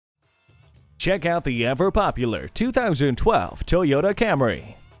Check out the ever-popular 2012 Toyota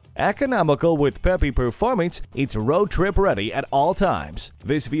Camry. Economical with peppy performance, it's road trip ready at all times.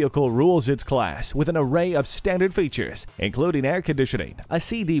 This vehicle rules its class with an array of standard features, including air conditioning, a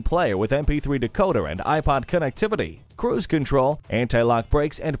CD player with MP3 decoder and iPod connectivity, cruise control, anti-lock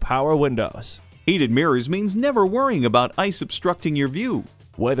brakes, and power windows. Heated mirrors means never worrying about ice obstructing your view.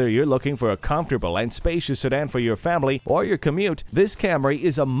 Whether you're looking for a comfortable and spacious sedan for your family or your commute, this Camry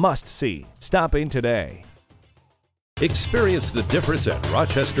is a must-see. Stop in today. Experience the difference at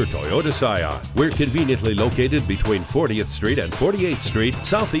Rochester Toyota Scion. We're conveniently located between 40th Street and 48th Street,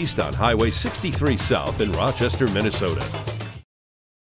 southeast on Highway 63 South in Rochester, Minnesota.